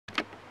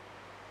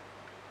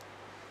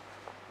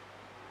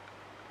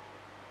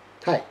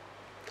Hi,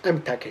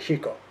 I'm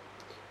Takehiko.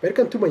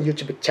 Welcome to my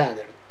YouTube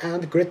channel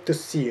and great to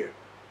see you.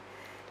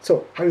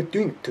 So, how are you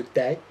doing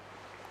today?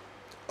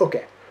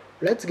 Okay,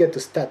 let's get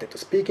started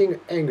speaking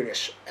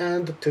English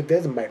and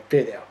today's my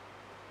video.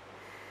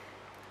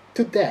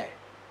 Today,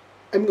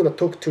 I'm gonna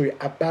talk to you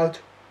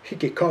about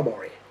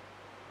Hikikomori.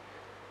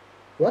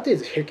 What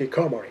is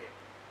Hikikomori?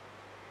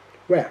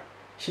 Well,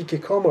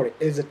 Hikikomori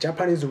is a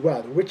Japanese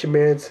word which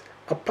means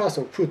a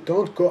person who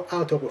don't go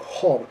out of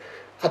home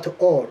at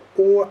all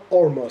or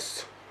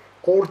almost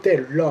all day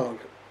long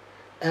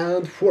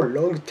and for a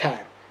long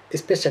time,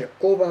 especially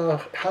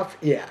over half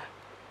year.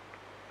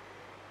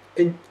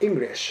 In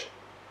English,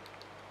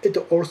 it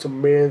also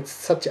means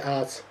such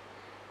as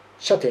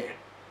shutting,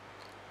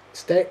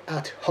 stay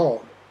at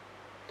home,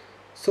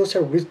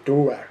 social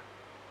withdrawal,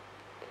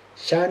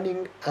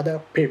 shunning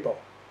other people,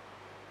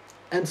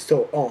 and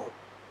so on.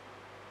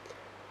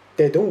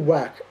 They don't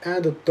work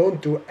and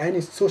don't do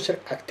any social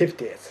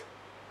activities.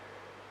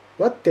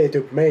 What they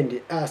do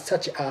mainly are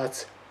such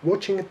as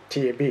watching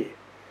TV,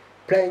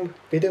 playing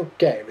video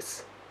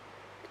games,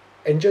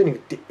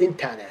 enjoying the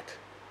internet,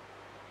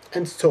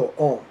 and so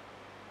on.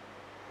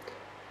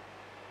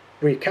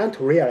 We can't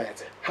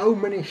realize how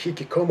many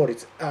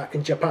hikikomoris are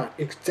in Japan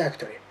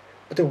exactly,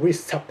 but we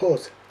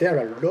suppose there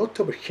are a lot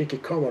of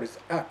hikikomoris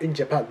are in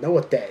Japan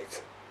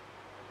nowadays.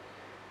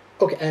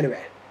 Okay,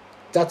 anyway,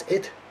 that's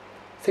it.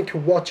 Thank you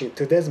for watching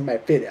today's my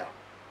video.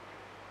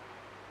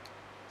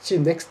 See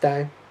you next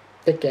time.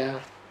 Take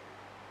care.